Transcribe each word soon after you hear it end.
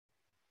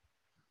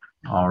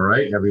All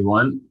right,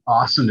 everyone.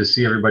 Awesome to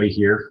see everybody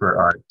here for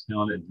our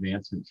talent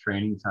advancement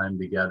training time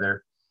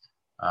together.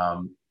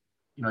 Um,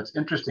 it's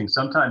interesting.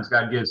 Sometimes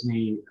God gives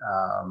me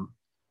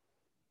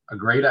a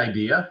great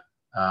idea,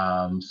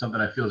 something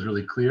I feel is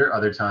really clear.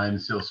 Other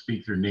times He'll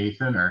speak through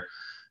Nathan or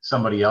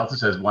somebody else and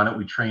says, "Why don't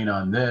we train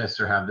on this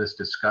or have this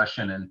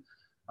discussion?"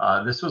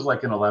 And this was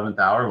like an 11th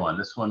hour one.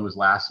 This one was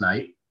last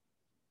night,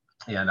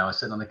 and I was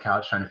sitting on the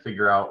couch trying to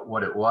figure out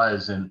what it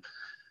was, and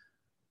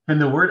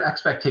the word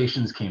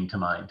expectations came to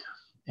mind.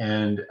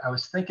 And I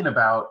was thinking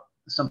about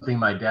something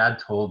my dad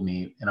told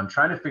me, and I'm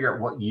trying to figure out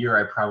what year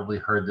I probably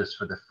heard this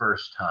for the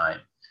first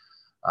time.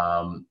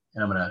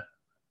 And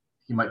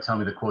he might tell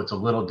me the quote's a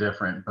little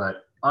different,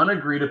 but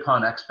unagreed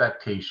upon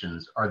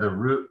expectations are the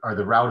root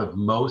of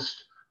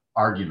most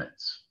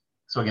arguments.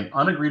 So again,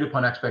 unagreed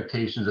upon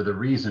expectations are the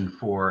reason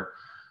for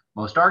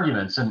most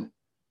arguments. And I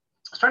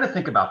was trying to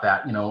think about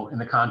that, in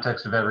the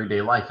context of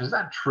everyday life. Is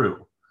that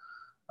true?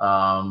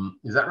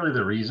 Is that really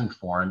the reason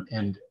for him?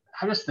 And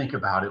I just think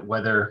about it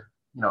whether,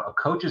 a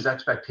coach's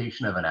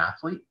expectation of an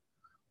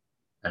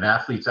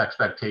athlete's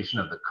expectation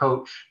of the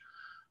coach,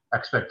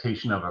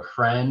 expectation of a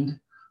friend,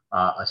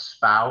 a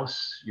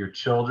spouse, your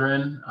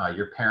children,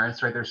 your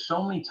parents, right? There's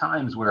so many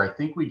times where I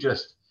think we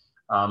just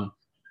um,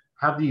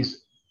 have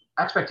these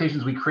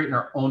expectations we create in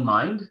our own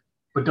mind,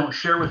 but don't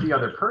share with the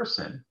other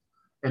person.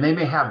 And they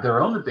may have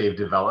their own that they've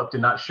developed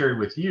and not shared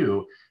with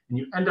you. And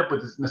you end up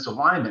with this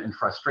misalignment and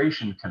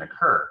frustration can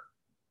occur.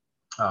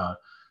 Uh,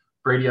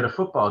 Brady had a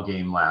football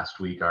game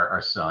last week,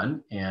 our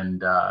son,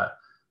 and I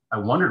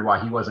wondered why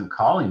he wasn't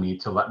calling me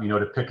to let me know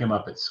to pick him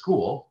up at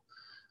school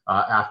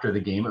after the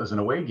game. It was an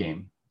away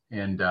game,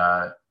 and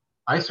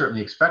I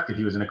certainly expected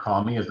he was going to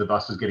call me as the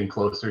bus was getting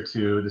closer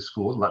to the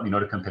school to let me know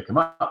to come pick him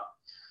up.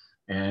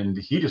 And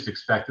he just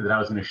expected that I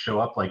was going to show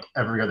up like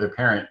every other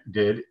parent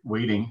did,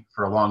 waiting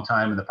for a long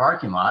time in the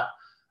parking lot.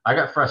 I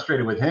got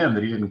frustrated with him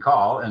that he didn't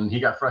call, and he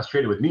got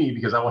frustrated with me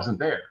because I wasn't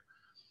there.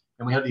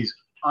 And we had these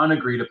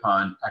unagreed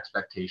upon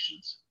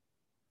expectations.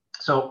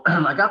 So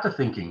I got to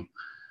thinking,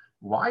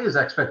 why is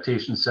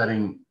expectation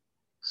setting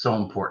so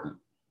important?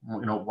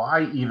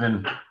 Why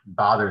even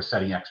bother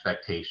setting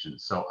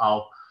expectations? So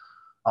I'll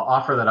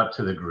offer that up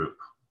to the group.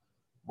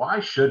 Why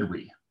should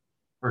we,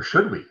 or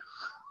should we,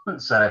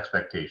 set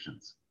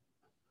expectations?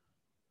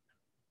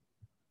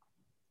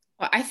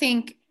 Well, I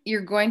think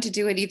you're going to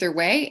do it either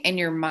way in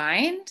your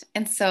mind.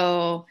 And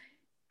so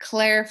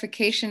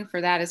clarification for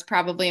that is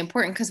probably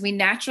important because we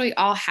naturally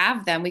all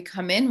have them. We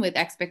come in with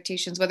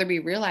expectations, whether we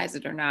realize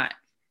it or not.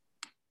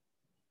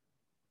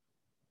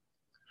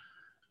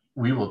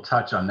 We will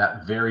touch on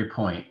that very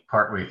point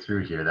partway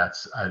through here.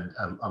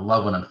 I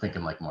love when I'm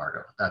thinking like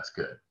Margot. That's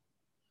good.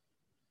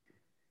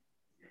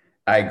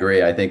 I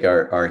agree. I think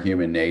our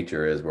human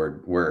nature is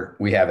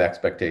we have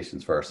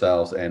expectations for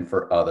ourselves and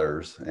for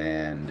others,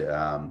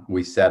 and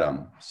we set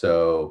them.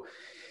 So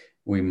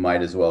we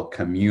might as well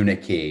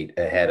communicate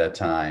ahead of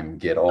time,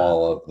 get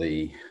all of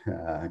the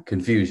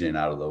confusion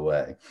out of the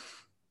way.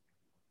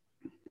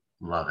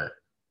 Love it.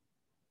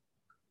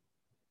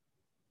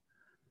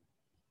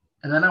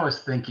 And then I was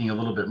thinking a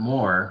little bit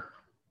more,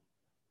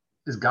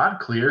 is God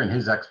clear in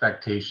his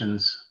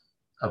expectations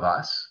of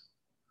us?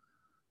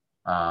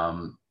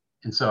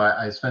 And so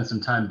I spent some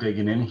time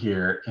digging in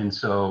here. And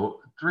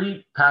so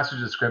three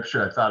passages of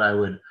scripture I thought I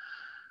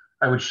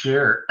would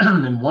share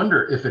and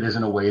wonder if it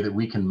isn't a way that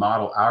we can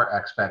model our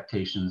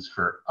expectations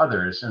for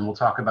others. And we'll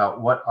talk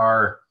about what's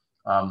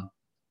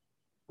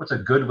a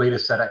good way to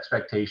set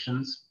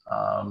expectations,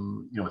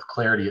 with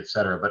clarity, et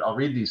cetera. But I'll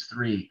read these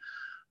three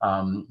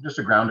just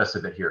to ground us a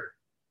bit here.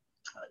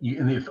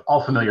 And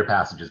all familiar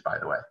passages, by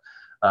the way.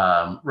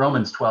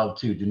 Romans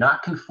 12:2, do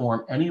not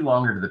conform any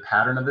longer to the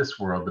pattern of this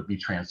world, but be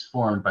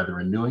transformed by the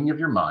renewing of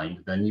your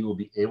mind. Then you will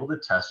be able to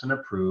test and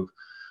approve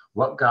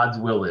what God's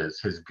will is,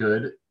 his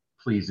good,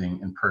 pleasing,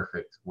 and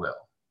perfect will.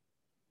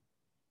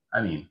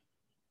 I mean,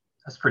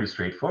 that's pretty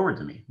straightforward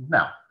to me.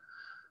 Now,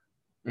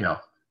 you know,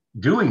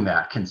 doing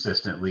that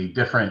consistently,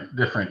 different,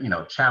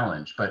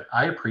 challenge, but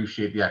I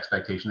appreciate the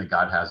expectation that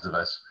God has of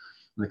us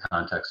in the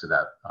context of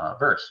that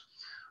verse.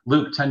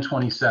 Luke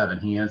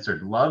 10:27, he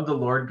answered, love the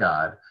Lord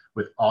God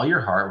with all your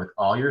heart, with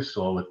all your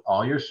soul, with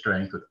all your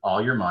strength, with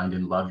all your mind,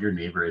 and love your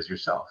neighbor as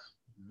yourself.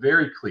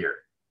 Very clear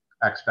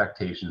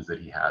expectations that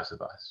he has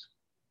of us.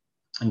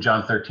 In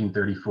John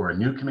 13:34, a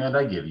new command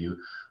I give you,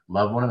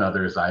 love one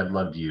another as I have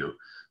loved you,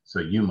 so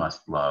you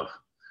must love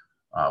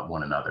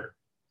one another.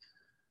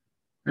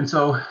 And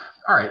so,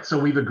 all right, so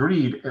we've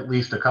agreed, at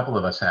least a couple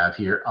of us have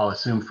here. I'll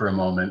assume for a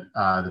moment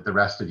that the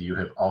rest of you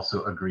have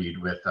also agreed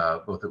with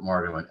both what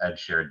Margo and Ed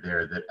shared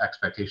there, that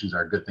expectations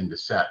are a good thing to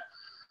set.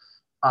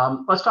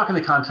 Let's talk in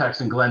the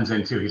context, and Glenn's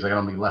in too. He's like, I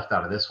don't want to be left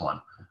out of this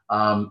one.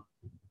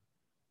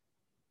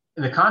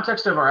 In the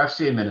context of our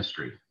FCA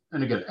ministry,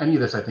 and again, any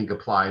of this I think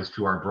applies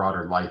to our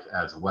broader life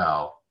as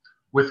well,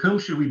 with whom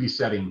should we be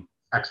setting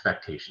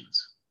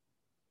expectations?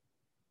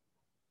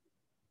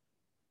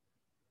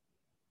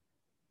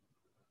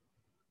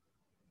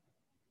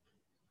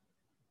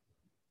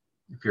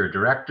 If you're a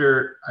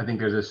director, I think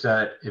there's a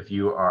set. If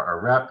you are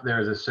a rep,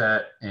 there's a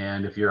set.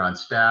 And if you're on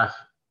staff,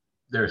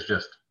 there's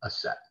just a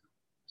set.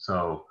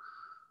 So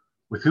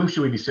with whom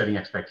should we be setting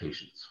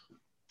expectations?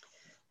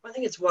 I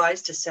think it's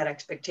wise to set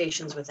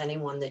expectations with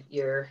anyone that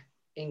you're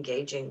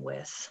engaging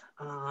with.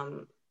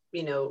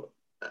 You know,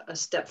 a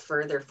step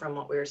further from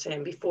what we were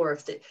saying before,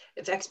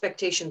 if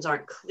expectations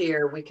aren't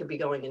clear, we could be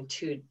going in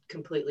two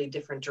completely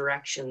different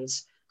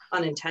directions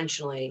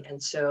unintentionally.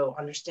 And so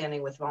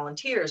understanding with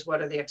volunteers,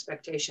 what are the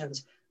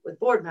expectations with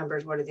board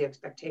members? What are the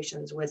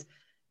expectations with,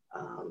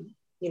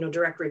 you know,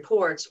 direct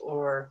reports,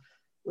 or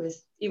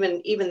with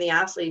even the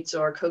athletes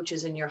or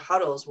coaches in your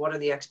huddles? What are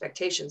the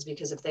expectations?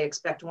 Because if they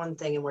expect one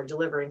thing and we're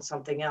delivering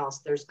something else,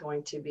 there's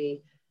going to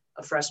be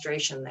a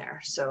frustration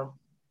there. So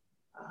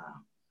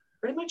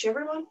pretty much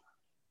everyone.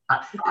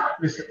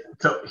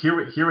 So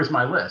here was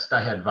my list.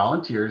 I had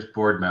volunteers,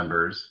 board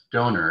members,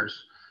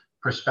 donors,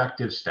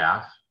 prospective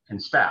staff,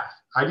 and staff.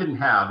 I didn't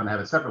have, and I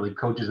have it separately,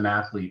 coaches and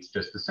athletes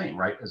just the same,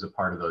 right, as a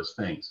part of those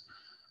things.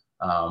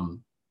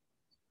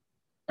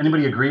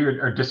 Anybody agree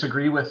or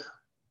disagree with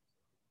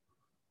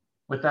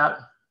that?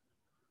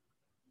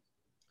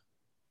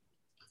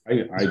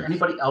 Is there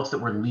anybody else that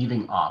we're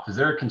leaving off? Is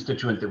there a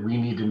constituent that we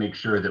need to make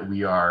sure that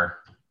we are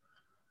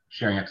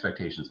sharing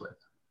expectations with?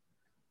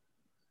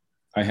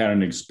 I had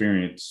an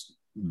experience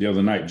the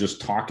other night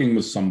just talking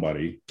with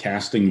somebody,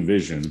 casting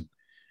vision,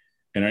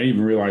 and I didn't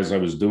even realize I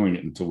was doing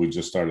it until we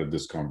just started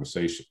this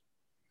conversation.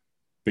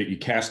 But you're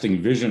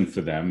casting vision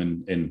for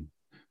them and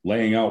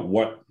laying out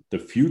what the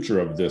future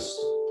of this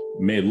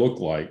may look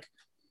like.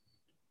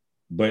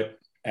 But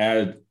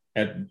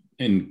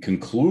in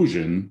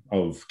conclusion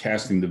of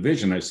casting the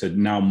vision, I said,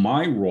 now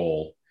my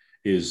role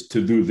is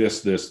to do this,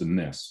 this, and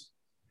this.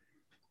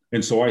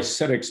 And so I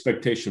set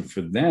expectation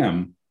for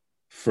them,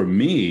 for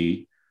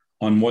me,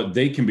 on what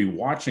they can be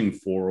watching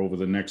for over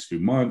the next few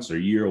months or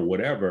year or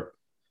whatever,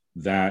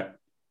 that,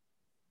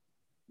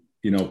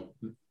 you know,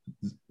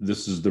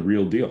 this is the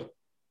real deal.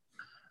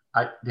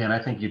 Dan,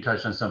 I think you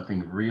touched on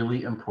something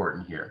really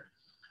important here,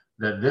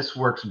 that this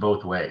works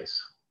both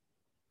ways,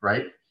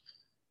 right?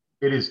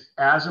 It is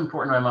as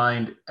important in my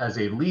mind as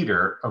a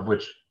leader, of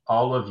which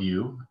all of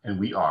you, and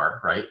we are,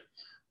 right,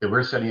 that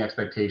we're setting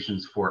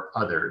expectations for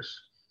others.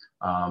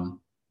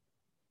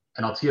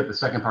 And I'll tee up the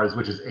second part,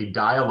 which is a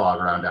dialogue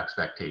around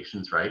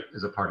expectations, right,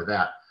 as a part of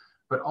that.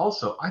 But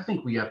also, I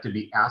think we have to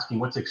be asking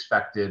what's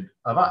expected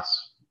of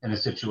us in a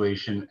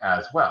situation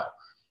as well.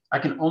 I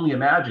can only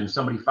imagine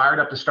somebody fired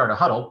up to start a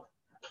huddle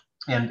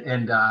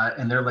and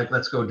they're like,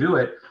 let's go do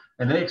it.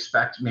 And they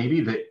expect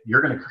maybe that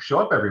you're going to show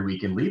up every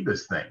week and lead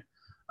this thing,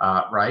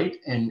 right?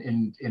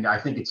 And I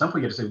think at some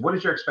point you have to say, what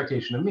is your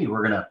expectation of me?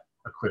 We're going to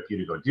equip you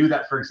to go do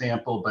that, for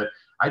example. But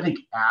I think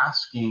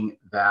asking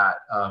that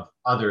of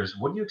others,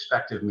 what do you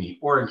expect of me?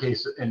 Or in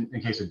case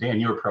of Dan,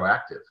 you were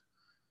proactive.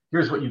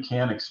 Here's what you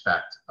can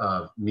expect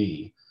of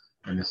me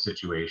in this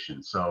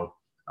situation. So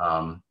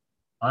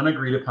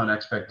unagreed upon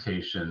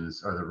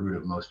expectations are the root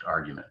of most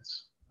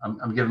arguments.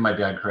 I'm giving my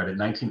dad credit,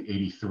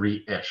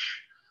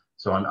 1983-ish.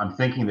 So I'm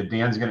thinking that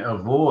Dan's going to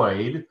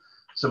avoid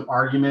some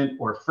argument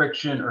or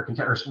friction or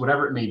content or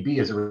whatever it may be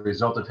as a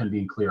result of him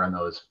being clear on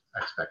those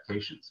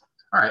expectations.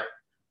 All right.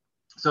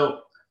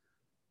 So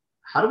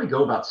how do we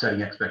go about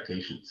setting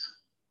expectations?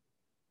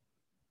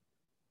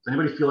 Does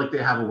anybody feel like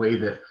they have a way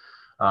that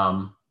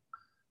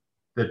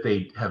that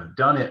they have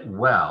done it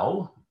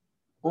well?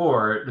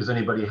 Or does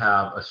anybody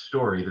have a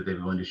story that they're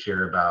willing to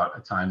share about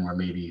a time where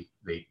maybe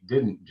they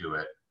didn't do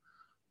it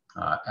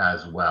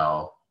as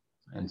well?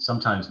 And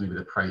sometimes maybe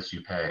the price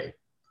you pay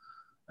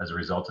as a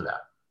result of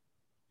that.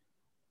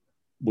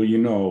 Well, you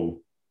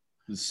know,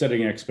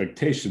 setting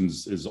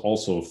expectations is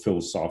also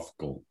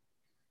philosophical.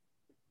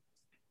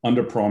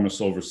 Under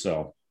promise,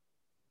 oversell.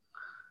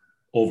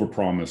 Over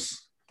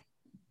promise,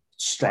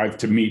 strive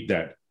to meet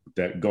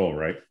that goal,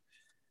 right?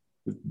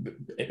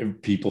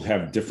 People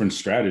have different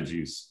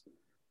strategies.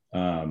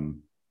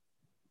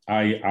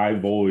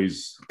 I've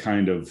always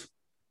kind of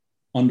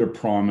under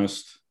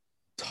promised,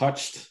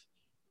 touched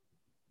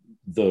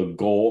the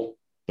goal,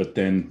 but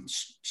then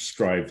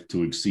strive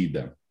to exceed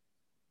them.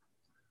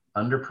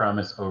 Under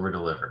promise, over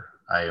deliver.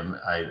 I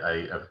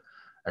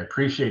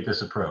appreciate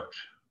this approach.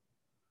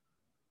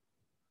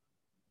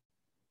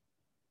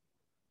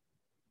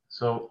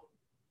 So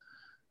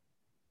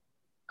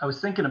I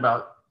was thinking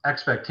about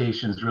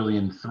expectations really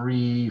in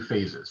three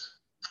phases.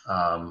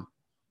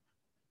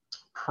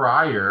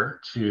 Prior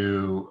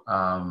to,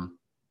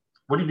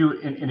 what do you do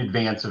in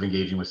advance of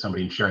engaging with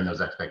somebody and sharing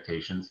those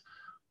expectations?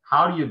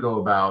 How do you go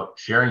about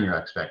sharing your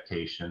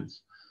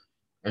expectations?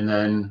 And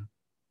then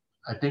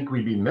I think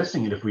we'd be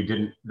missing it if we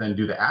didn't then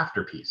do the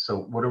after piece.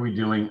 So what are we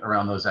doing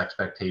around those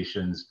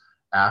expectations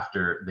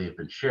after they've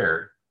been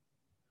shared?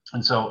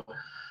 And so,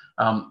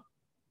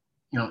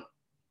 you know,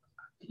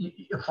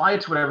 apply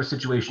it to whatever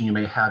situation you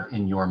may have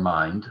in your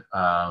mind.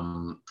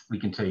 We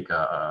can take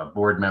a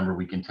board member,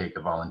 we can take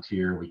a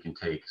volunteer, we can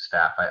take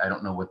staff. I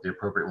don't know what the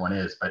appropriate one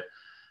is, but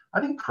I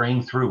think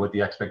praying through what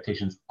the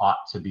expectations ought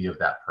to be of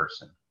that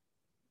person,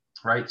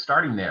 right?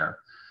 Starting there.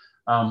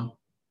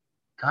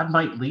 God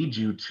might lead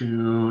you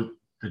to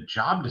the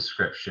job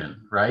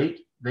description, right?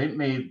 He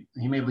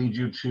may lead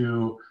you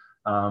to,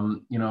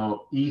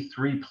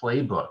 E3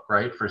 playbook,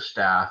 right, for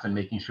staff and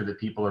making sure that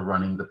people are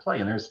running the play.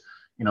 And there's,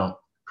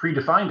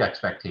 predefined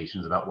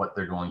expectations about what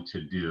they're going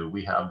to do.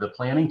 We have the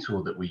planning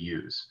tool that we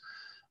use,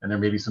 and there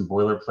may be some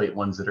boilerplate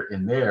ones that are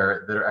in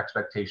there that are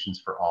expectations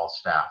for all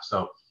staff.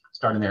 So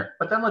starting there,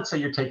 but then let's say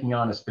you're taking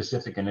on a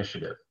specific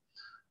initiative.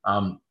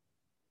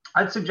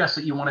 I'd suggest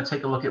that you want to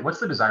take a look at what's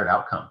the desired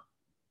outcome.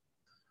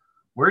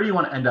 Where do you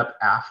want to end up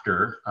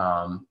after?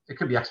 It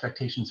could be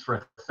expectations for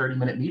a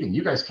 30-minute meeting.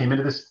 You guys came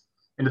into this,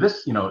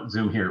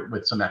 Zoom here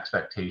with some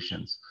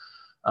expectations.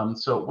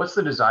 So what's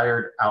the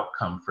desired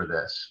outcome for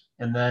this?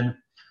 And then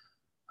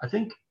I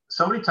think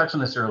somebody touched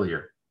on this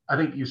earlier. I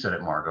think you said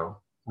it,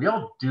 Margot. We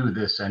all do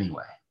this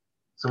anyway.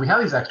 So we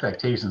have these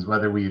expectations,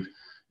 whether we've,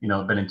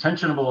 been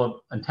intentional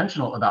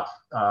about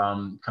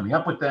coming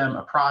up with them,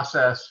 a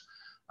process.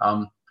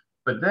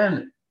 But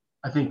then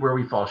I think where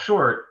we fall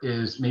short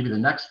is maybe the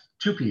next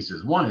two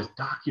pieces. One is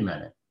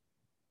document it.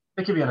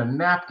 It could be on a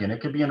napkin,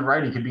 it could be in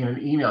writing, it could be in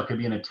an email, it could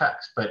be in a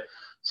text, but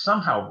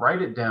somehow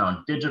write it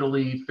down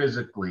digitally,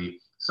 physically,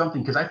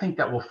 something, because I think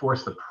that will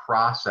force the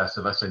process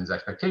of us setting these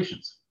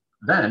expectations.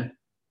 Then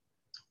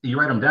you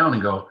write them down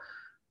and go,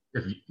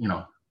 if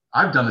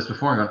I've done this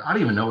before and gone, I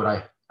don't even know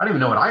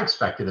what I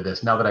expected of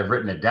this. Now that I've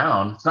written it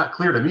down, it's not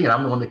clear to me, and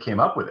I'm the one that came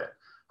up with it.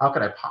 How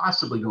could I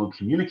possibly go and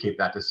communicate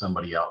that to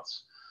somebody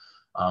else?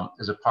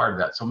 As a part of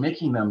that. So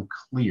making them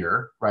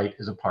clear, right,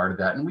 is a part of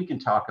that. And we can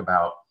talk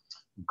about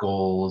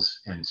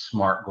goals and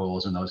SMART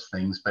goals and those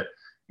things, but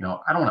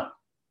I don't want to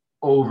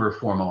over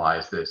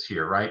formalize this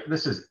here, right?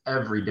 This is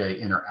everyday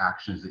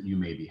interactions that you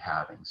may be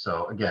having.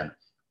 So again,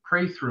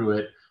 pray through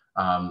it,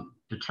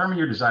 determine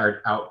your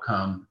desired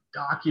outcome,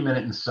 document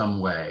it in some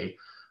way,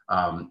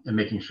 and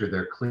making sure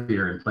they're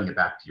clear and playing it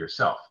back to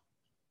yourself.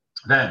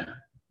 Then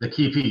the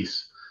key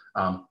piece,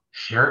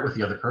 share it with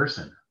the other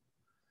person.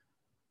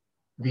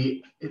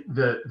 The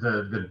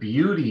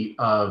beauty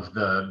of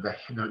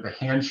the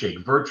handshake,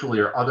 virtually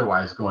or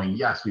otherwise, going,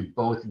 yes, we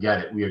both get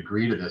it, we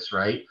agree to this,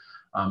 right?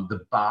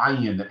 The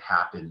buy-in that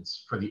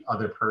happens for the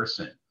other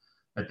person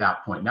at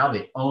that point. Now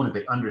they own it,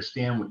 they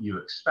understand what you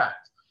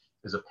expect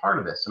is a part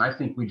of this. And I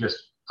think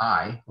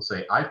I will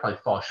say, I probably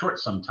fall short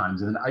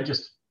sometimes, and then I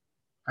just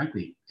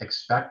frankly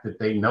expect that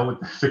they know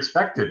what's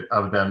expected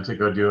of them to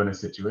go do in a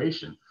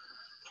situation.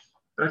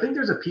 But I think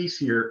there's a piece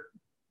here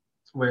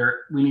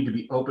where we need to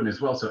be open as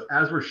well. So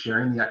as we're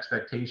sharing the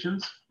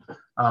expectations,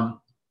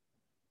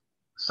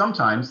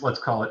 sometimes, let's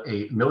call it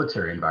a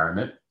military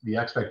environment, the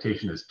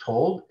expectation is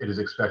told, it is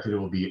expected, it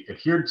will be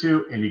adhered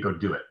to, and you go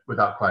do it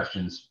without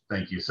questions.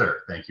 Thank you,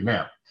 sir. Thank you,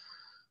 ma'am.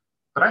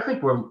 But I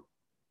think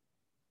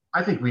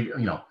we,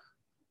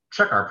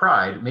 check our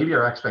pride. Maybe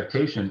our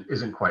expectation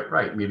isn't quite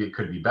right. Maybe it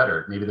could be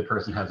better. Maybe the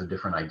person has a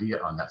different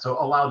idea on that.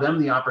 So allow them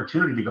the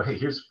opportunity to go, hey,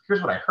 here's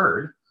what I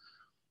heard.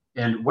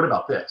 And what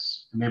about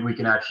this? Maybe we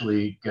can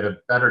actually get a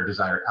better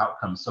desired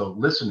outcome. So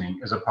listening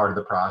is a part of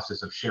the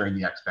process of sharing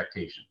the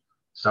expectation.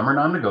 Some are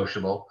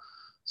non-negotiable.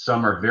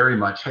 Some are very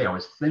much, hey, I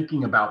was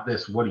thinking about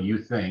this. What do you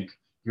think?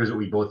 Here's what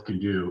we both can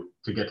do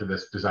to get to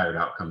this desired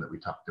outcome that we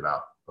talked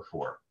about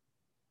before.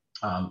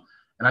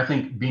 And I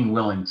think being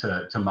willing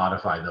to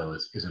modify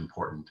those is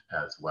important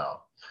as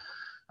well.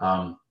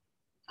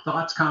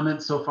 Thoughts,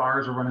 comments so far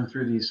as we're running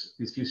through these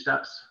few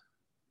steps?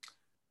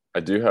 I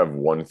do have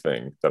one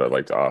thing that I'd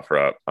like to offer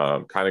up,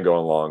 kind of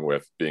going along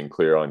with being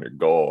clear on your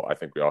goal. I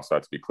think we also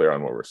have to be clear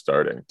on what we're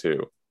starting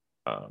too.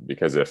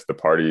 Because if the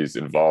parties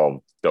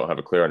involved don't have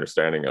a clear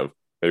understanding of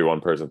maybe one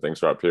person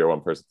thinks we're up here,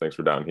 one person thinks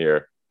we're down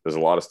here, there's a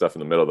lot of stuff in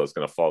the middle that's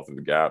going to fall through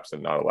the gaps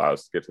and not allow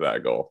us to get to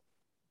that goal.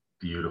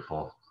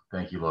 Beautiful.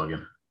 Thank you,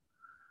 Logan.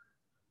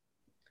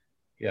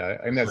 Yeah,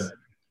 and that's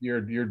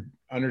you're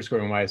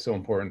underscoring why it's so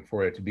important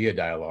for it to be a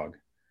dialogue.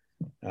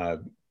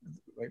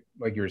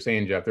 Like you were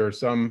saying, Jeff, there are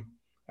some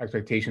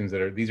expectations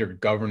these are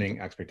governing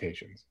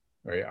expectations,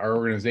 right? Our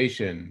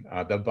organization,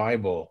 the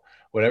Bible,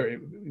 whatever,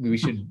 we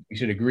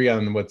should agree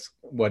on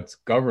what's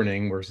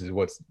governing versus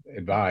what's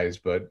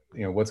advised, but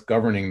what's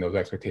governing those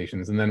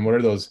expectations, and then what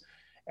are those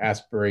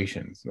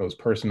aspirations, those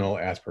personal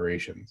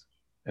aspirations,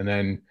 and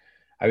then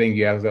I think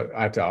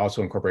I have to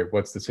also incorporate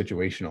what's the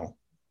situational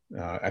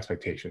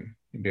expectation.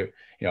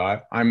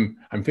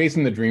 I'm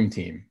facing the dream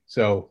team,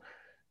 so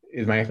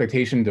is my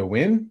expectation to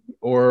win,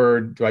 or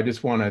do I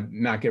just want to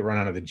not get run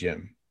out of the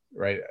gym,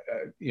 right?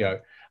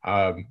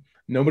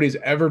 Nobody's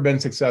ever been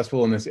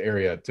successful in this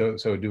area.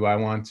 So do I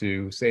want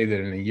to say that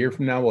in a year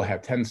from now, we'll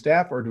have 10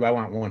 staff, or do I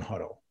want one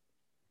huddle?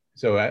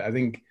 So I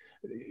think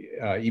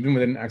even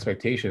within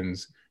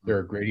expectations, there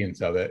are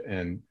gradients of it.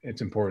 And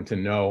it's important to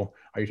know,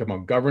 are you talking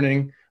about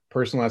governing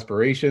personal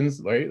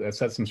aspirations, right? Let's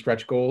set some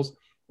stretch goals,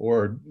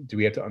 or do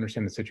we have to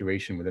understand the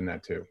situation within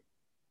that too?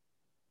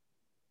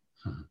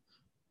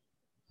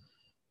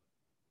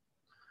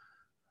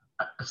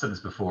 I've said this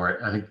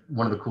before. I think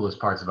one of the coolest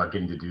parts about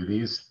getting to do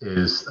these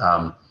is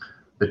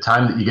the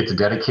time that you get to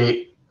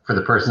dedicate for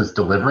the person that's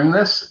delivering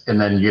this, and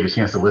then you get a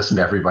chance to listen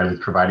to everybody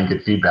that's providing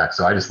good feedback.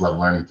 So I just love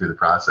learning through the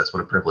process.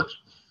 What a privilege.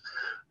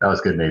 That was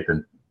good,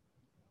 Nathan.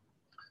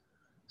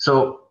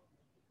 So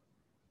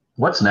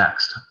what's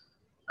next?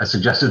 I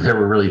suggested there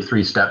were really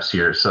 3 steps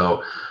here.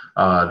 So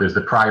there's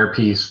the prior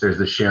piece, there's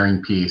the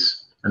sharing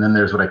piece, and then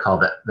there's what I call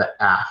the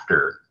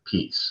after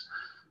piece.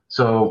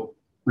 So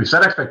we've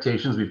set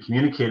expectations, we've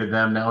communicated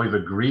them, now we've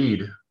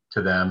agreed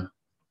to them.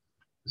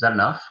 Is that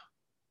enough?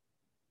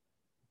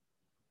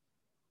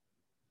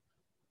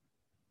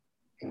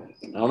 I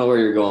don't know where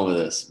you're going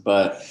with this,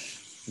 but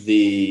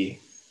the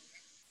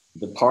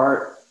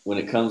part when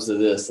it comes to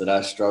this that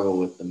I struggle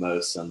with the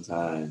most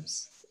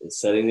sometimes is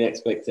setting the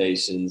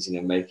expectations,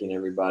 making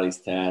everybody's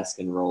task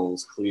and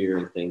roles clear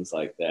and things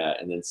like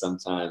that. And then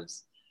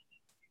sometimes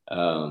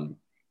having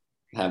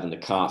the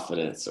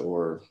confidence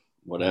or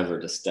whatever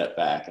to step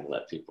back and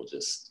let people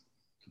just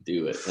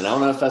do it. And I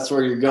don't know if that's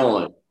where you're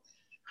going,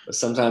 but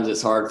sometimes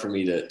it's hard for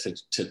me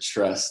to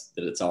trust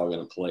that it's all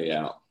going to play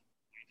out.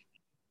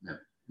 Yeah.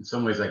 In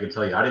some ways I can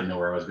tell you, I didn't know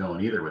where I was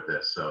going either with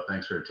this. So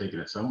thanks for taking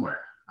it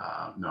somewhere.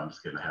 No, I'm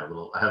just kidding. I had a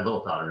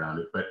little thought around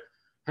it, but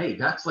hey,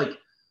 that's I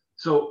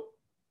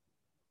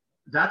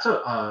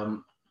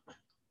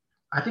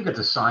think it's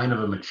a sign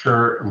of a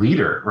mature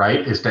leader,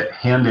 right? Is to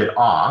hand it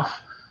off.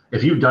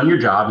 If you've done your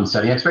job in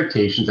setting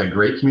expectations, had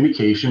great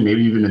communication,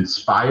 maybe even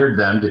inspired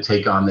them to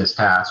take on this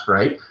task,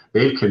 right?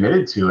 They've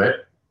committed to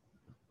it.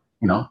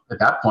 At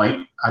that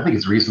point, I think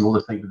it's reasonable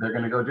to think that they're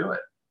going to go do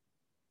it.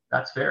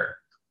 That's fair.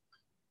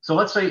 So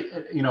let's say,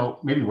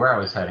 maybe where I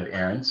was headed,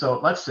 Aaron. So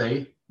let's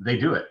say they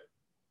do it.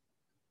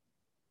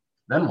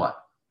 Then what?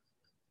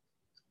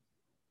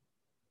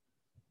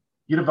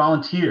 You had a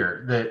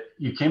volunteer that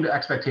you came to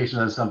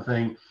expectations on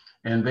something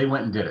and they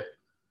went and did it.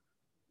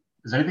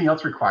 Is anything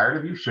else required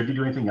of you? Should you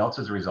do anything else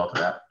as a result of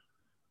that?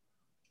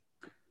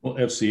 Well,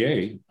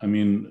 FCA,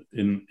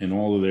 in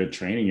all of their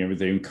training,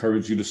 everything, they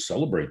encourage you to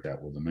celebrate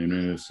that with them.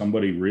 If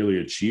somebody really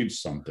achieves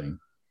something,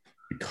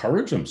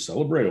 encourage them,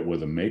 celebrate it with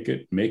them, make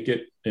it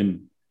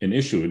an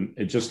issue. And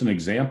it's just an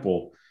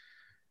example.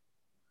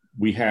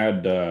 We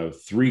had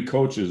 3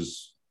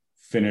 coaches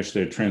finish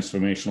their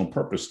transformational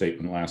purpose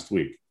statement last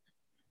week.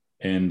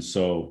 And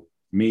so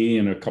me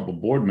and a couple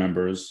board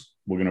members,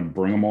 we're going to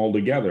bring them all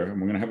together and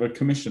we're going to have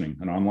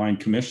an online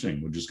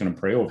commissioning. We're just going to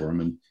pray over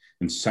them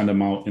and send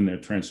them out in their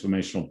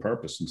transformational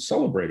purpose and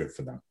celebrate it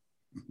for them.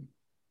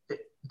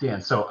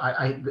 Dan, so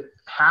I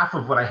half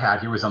of what I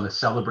had here was on the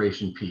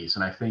celebration piece.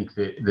 And I think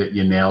that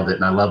you nailed it.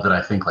 And I love that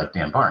I think like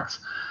Dan Barnes.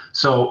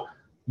 So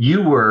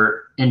you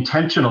were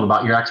intentional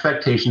about your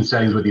expectation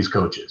settings with these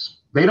coaches.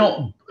 They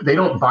don't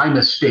by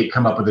mistake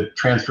come up with a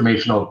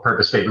transformational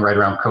purpose statement right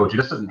around coach. It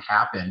just doesn't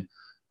happen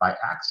by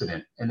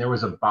accident. And there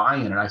was a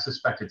buy-in. And I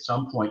suspect at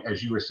some point,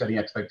 as you were setting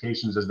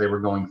expectations as they were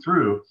going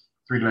through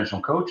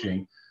 3-dimensional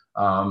coaching,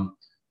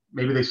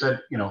 maybe they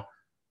said,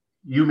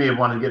 you may have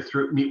wanted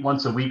to meet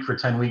once a week for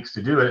 10 weeks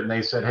to do it. And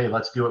they said, hey,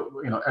 let's do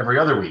it, every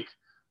other week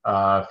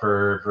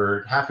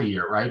for half a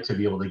year, right? To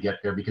be able to get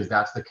there, because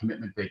that's the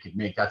commitment they could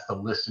make. That's the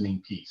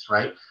listening piece,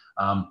 right?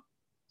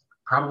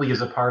 Probably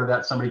as a part of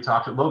that, somebody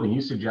talked to Logan.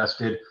 You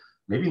suggested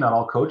maybe not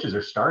all coaches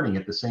are starting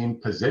at the same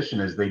position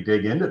as they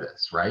dig into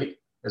this, right?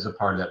 As a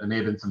part of that, there may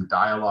have been some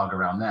dialogue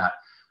around that.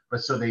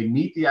 But so they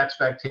meet the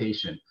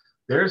expectation.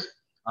 There's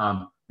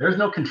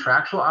no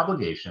contractual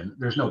obligation.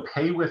 There's no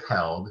pay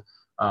withheld.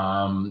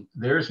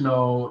 There's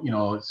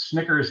no,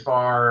 Snickers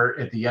bar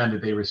at the end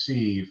that they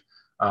receive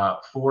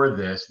for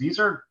this. These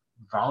are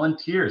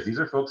volunteers. These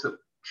are folks that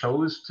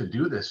chose to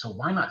do this. So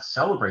why not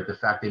celebrate the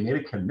fact they made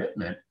a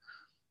commitment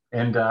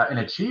and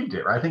achieved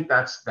it, right? I think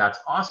that's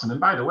awesome. And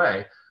by the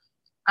way,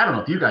 I don't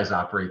know if you guys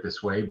operate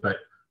this way, but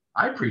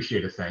I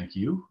appreciate a thank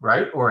you,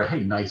 right? Or a, hey,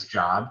 nice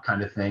job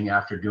kind of thing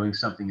after doing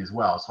something as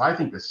well. So I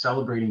think the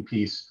celebrating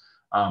piece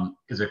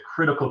is a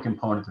critical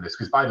component to this.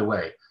 Because by the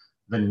way,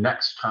 the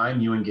next time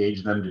you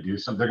engage them to do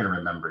something, they're going to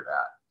remember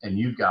that. And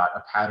you've got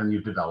a pattern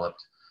you've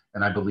developed.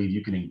 And I believe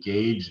you can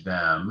engage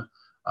them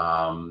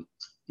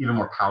even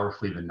more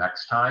powerfully the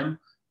next time.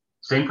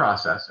 Same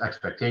process,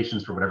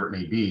 expectations for whatever it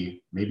may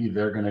be. Maybe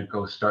they're going to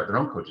go start their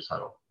own coaches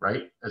huddle,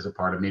 right? As a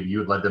part of, maybe you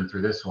had led them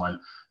through this one.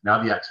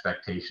 Now the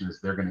expectation is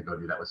they're going to go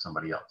do that with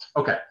somebody else.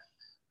 Okay.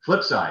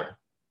 Flip side,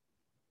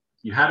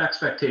 you had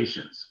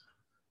expectations.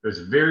 It was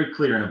very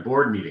clear in a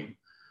board meeting.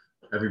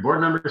 Every board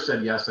member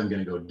said, yes, I'm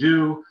going to go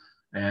do.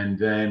 And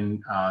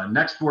then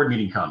next board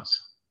meeting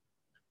comes.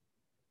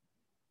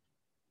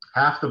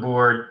 Half the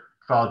board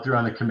followed through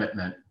on the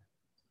commitment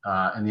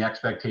and the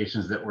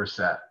expectations that were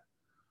set.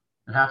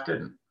 And half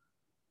didn't.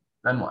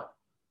 Then what?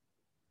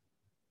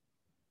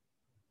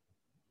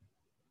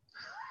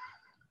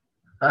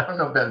 I don't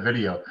know if that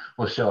video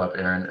will show up,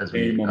 Aaron, as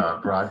we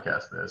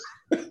broadcast this.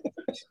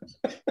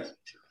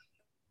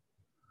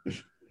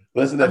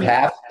 Listen, if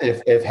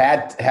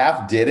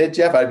half did it,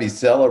 Jeff, I'd be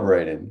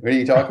celebrating. What are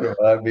you talking about?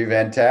 That'd be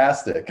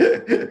fantastic.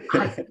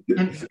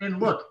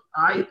 And look,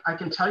 I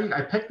can tell you,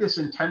 I picked this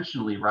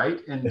intentionally, right?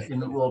 And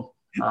will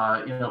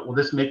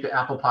this make the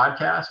Apple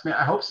podcast? Man,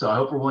 I hope so. I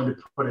hope we're willing to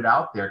put it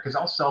out there, because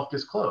I'll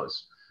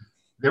self-disclose.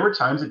 There were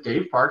times that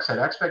Dave Parks had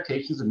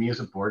expectations of me as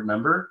a board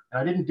member,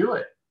 and I didn't do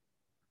it.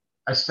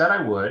 I said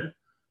I would,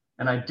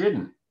 and I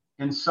didn't.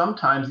 And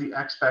sometimes the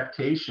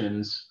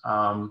expectations,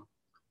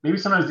 maybe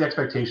sometimes the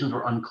expectations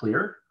were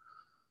unclear.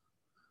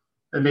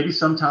 And maybe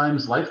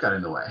sometimes life got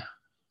in the way.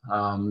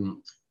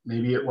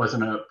 Maybe it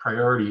wasn't a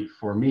priority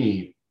for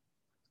me.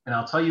 And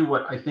I'll tell you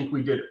what, I think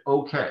we did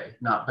okay,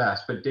 not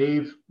best, but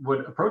Dave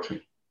would approach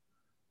me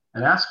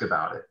and ask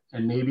about it.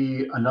 And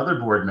maybe another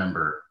board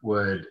member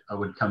would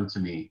come to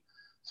me.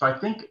 So I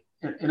think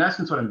in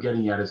essence, what I'm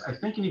getting at is I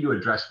think you need to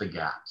address the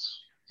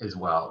gaps as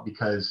well,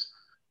 because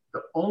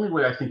the only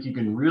way I think you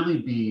can really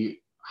be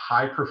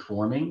high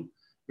performing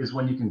is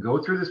when you can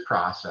go through this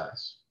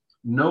process,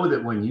 know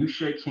that when you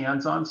shake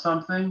hands on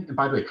something, and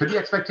by the way, it could be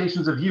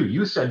expectations of you.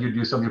 You said you'd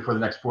do something for the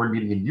next board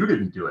meeting and you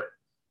didn't do it.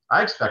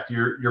 I expect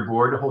your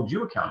board to hold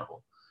you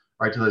accountable,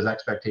 right, to those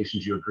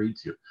expectations you agreed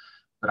to.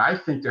 But I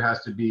think there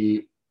has to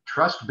be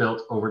trust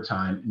built over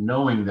time,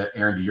 knowing that,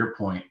 Aaron, to your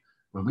point,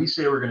 when we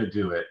say we're going to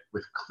do it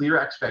with clear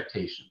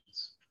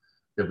expectations,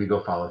 that we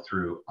go follow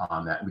through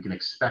on that. We can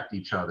expect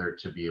each other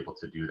to be able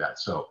to do that.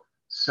 So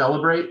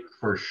celebrate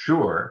for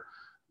sure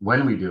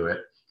when we do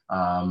it.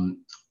 And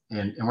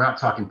we're not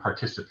talking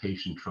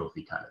participation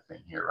trophy kind of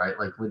thing here, right?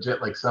 Like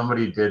legit, like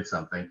somebody did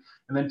something.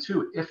 And then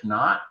two, if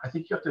not, I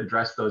think you have to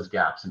address those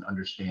gaps and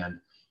understand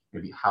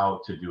maybe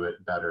how to do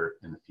it better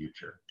in the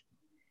future.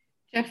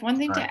 Jeff, one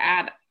thing to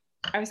add,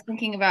 I was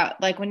thinking about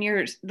like when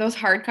you're those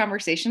hard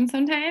conversations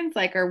sometimes,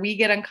 like, or we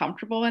get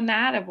uncomfortable in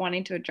that of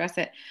wanting to address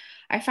it.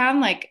 I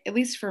found, like, at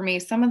least for me,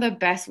 some of the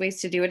best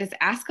ways to do it is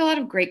ask a lot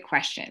of great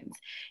questions,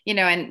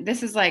 and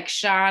this is like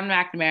Sean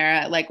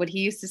McNamara, like what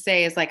he used to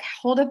say is like,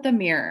 hold up the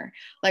mirror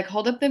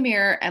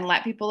and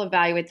let people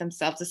evaluate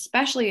themselves,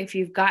 especially if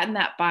you've gotten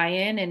that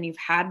buy-in and you've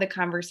had the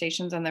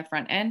conversations on the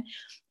front end,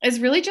 is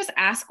really just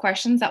ask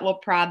questions that will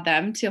prod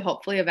them to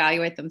hopefully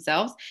evaluate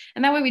themselves.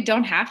 And that way we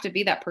don't have to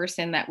be that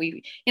person that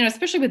we,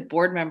 especially with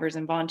board members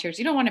and volunteers,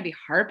 you don't want to be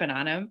harping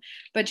on them,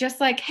 but just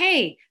like,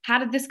 hey, how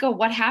did this go?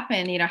 What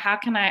happened? How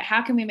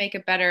can we make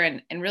it better,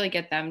 and really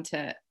get them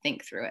to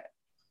think through it.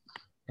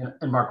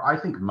 And Mark, I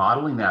think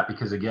modeling that,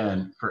 because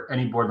again, for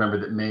any board member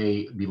that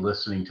may be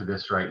listening to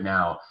this right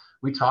now,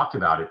 we talked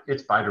about it.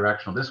 It's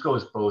bidirectional. This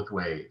goes both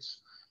ways.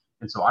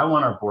 And so I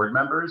want my board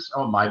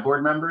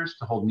members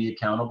to hold me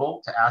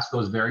accountable, to ask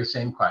those very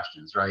same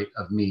questions, right,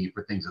 of me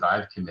for things that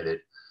I've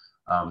committed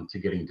to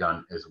getting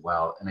done as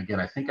well. And again,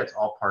 I think it's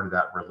all part of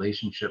that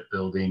relationship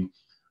building.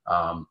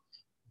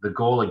 The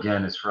goal,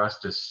 again, is for us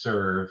to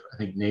serve. I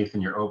think,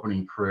 Nathan, your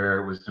opening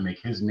prayer was to make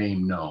his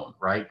name known,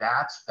 right?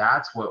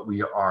 That's what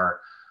we are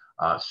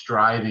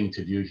striving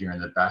to do here in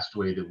the best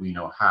way that we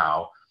know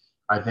how.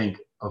 I think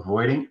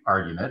avoiding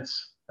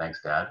arguments,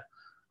 thanks, Dad,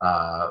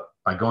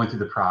 by going through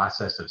the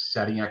process of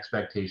setting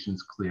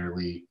expectations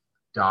clearly,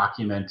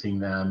 documenting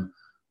them,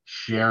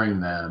 sharing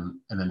them,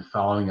 and then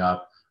following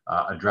up,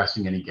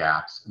 addressing any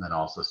gaps, and then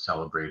also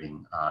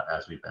celebrating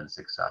as we've been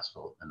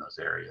successful in those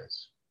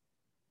areas.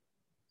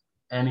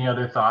 Any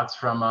other thoughts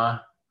from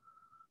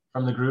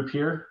the group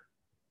here?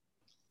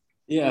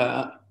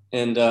 Yeah,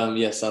 and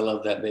yes, I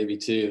love that baby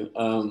too.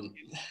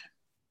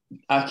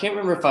 I can't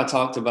remember if I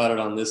talked about it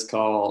on this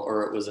call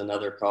or it was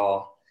another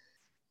call,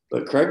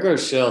 but Craig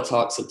Groeschel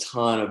talks a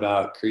ton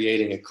about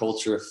creating a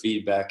culture of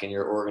feedback in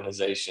your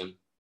organization.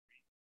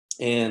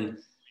 And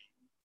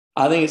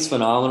I think it's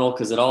phenomenal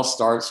because it all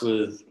starts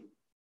with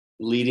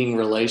leading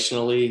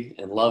relationally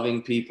and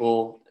loving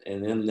people,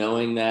 and then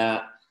knowing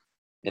that,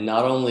 and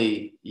not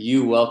only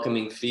you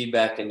welcoming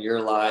feedback in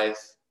your life,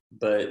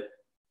 but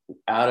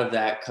out of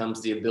that comes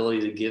the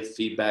ability to give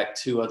feedback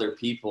to other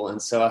people.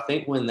 And so I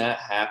think when that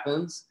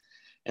happens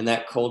and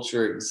that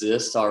culture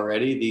exists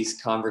already,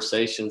 these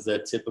conversations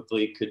that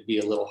typically could be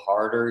a little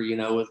harder,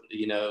 with,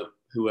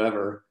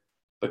 whoever,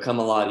 become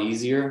a lot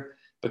easier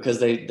because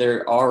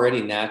they're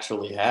already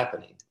naturally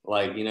happening.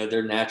 Like,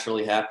 they're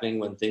naturally happening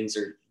when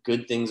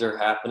good things are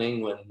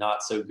happening, when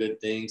not so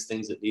good things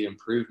that need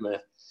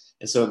improvement.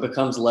 And so it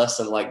becomes less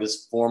of like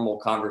this formal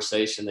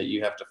conversation that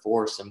you have to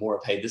force, and more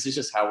of, hey, this is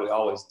just how we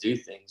always do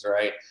things,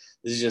 right?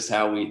 This is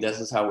how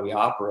we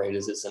operate,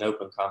 is it's an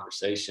open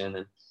conversation.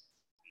 And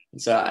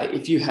so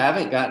if you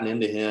haven't gotten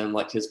into him,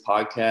 like his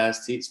podcast,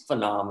 he's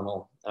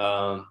phenomenal.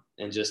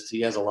 And just, he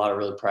has a lot of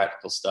really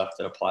practical stuff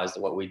that applies to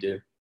what we do.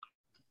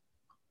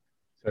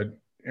 So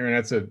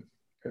Aaron,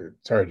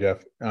 sorry,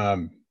 Jeff,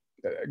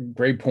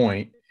 great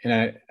point. And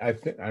I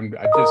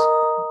just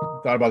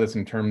thought about this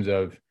in terms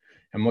of,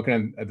 I'm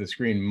looking at the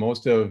screen.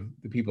 Most of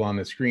the people on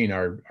the screen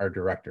are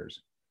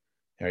directors,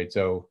 right?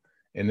 So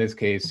in this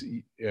case,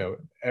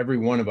 every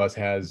one of us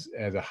has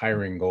a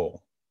hiring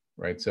goal,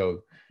 right?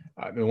 So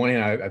the one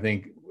hand, I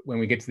think when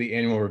we get to the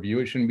annual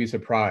review, it shouldn't be a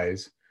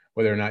surprise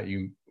whether or not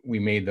we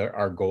made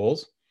our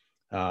goals.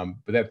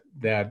 But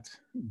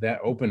that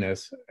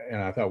openness,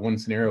 and I thought one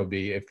scenario would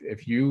be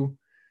if you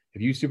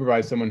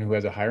supervise someone who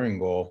has a hiring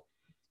goal,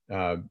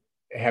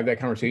 have that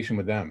conversation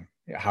with them.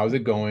 How's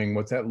it going?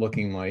 What's that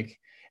looking like?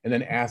 And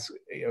then ask,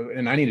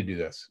 and I need to do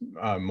this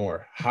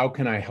more. How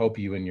can I help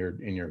you in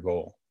your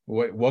goal?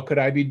 What could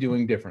I be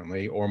doing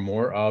differently, or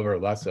more of, or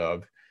less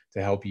of,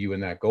 to help you in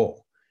that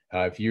goal?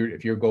 If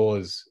your goal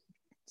is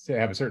say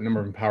have a certain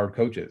number of empowered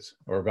coaches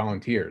or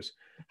volunteers.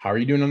 How are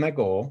you doing on that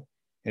goal?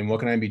 And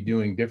what can I be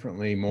doing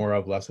differently, more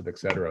of, less of, et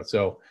cetera?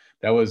 So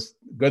that was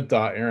good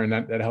thought, Aaron.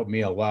 That helped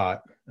me a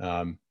lot.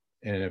 And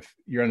if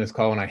you're on this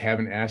call and I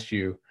haven't asked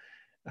you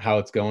how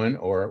it's going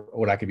or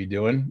what I could be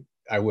doing,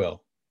 I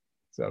will.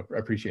 So I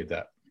appreciate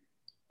that.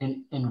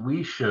 And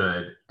we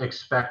should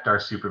expect our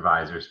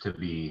supervisors to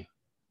be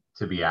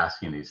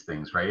asking these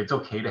things, right? It's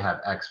okay to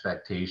have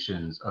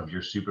expectations of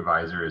your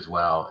supervisor as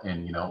well.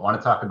 And, want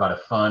to talk about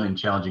a fun and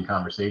challenging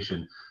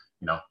conversation,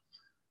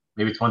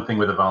 maybe it's one thing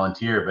with a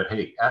volunteer, but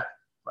hey,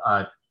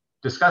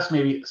 discuss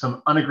maybe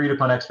some unagreed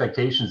upon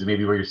expectations and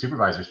maybe where your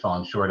supervisor's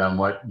fallen short on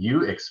what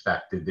you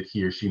expected that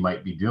he or she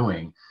might be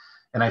doing.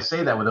 And I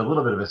say that with a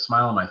little bit of a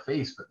smile on my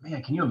face, but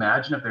man, can you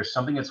imagine if there's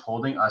something that's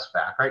holding us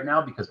back right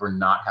now because we're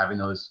not having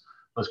those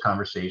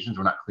conversations,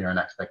 we're not clear on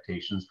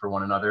expectations for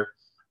one another,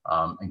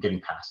 and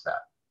getting past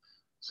that.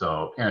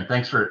 So Aaron,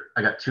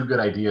 I got 2 good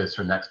ideas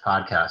for next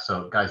podcast.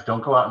 So guys,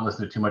 don't go out and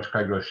listen to too much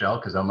Craig Rochelle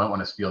because I might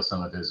want to steal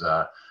some of his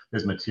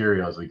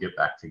material as we get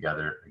back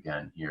together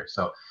again here.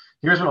 So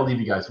here's what I'll leave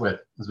you guys with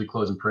as we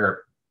close in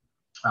prayer.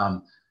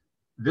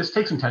 This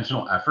takes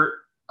intentional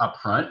effort up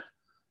front,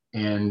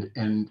 and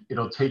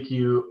it'll take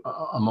you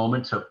a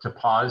moment to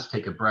pause,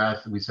 take a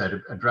breath. We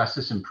said address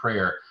this in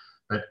prayer,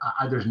 but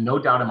there's no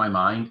doubt in my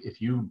mind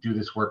if you do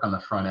this work on the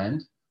front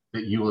end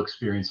that you will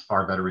experience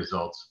far better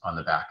results on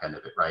the back end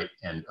of it, right?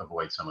 And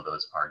avoid some of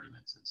those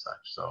arguments and such.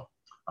 So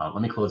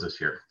let me close this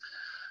here.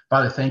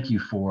 Father, thank you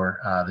for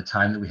the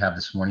time that we have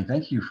this morning.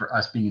 Thank you for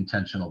us being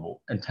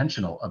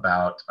intentional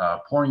about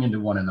pouring into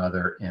one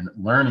another and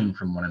learning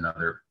from one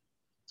another,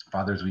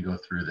 Father, as we go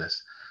through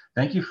this.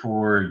 Thank you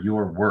for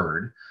your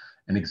word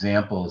and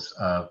examples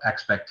of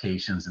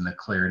expectations and the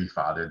clarity,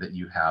 Father, that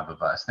you have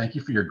of us. Thank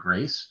you for your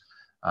grace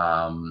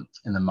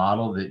in the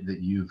model that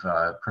you've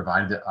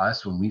provided to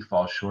us when we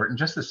fall short. And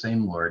just the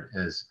same, Lord,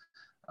 as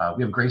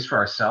we have grace for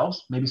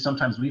ourselves, maybe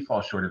sometimes we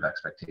fall short of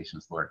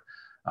expectations, Lord.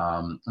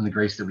 And the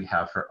grace that we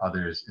have for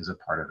others is a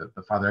part of it.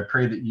 But Father, I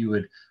pray that you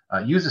would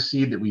use a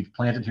seed that we've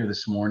planted here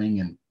this morning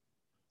and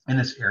in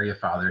this area,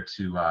 Father,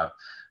 to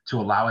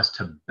allow us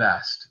to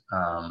best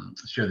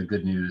share the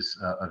good news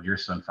of your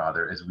Son,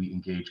 Father, as we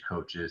engage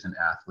coaches and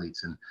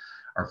athletes and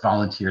our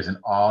volunteers and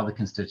all the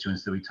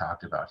constituents that we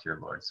talked about here,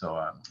 Lord. So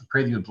I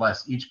pray that you would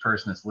bless each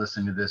person that's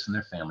listening to this and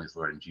their families,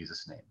 Lord, in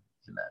Jesus' name.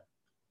 Amen.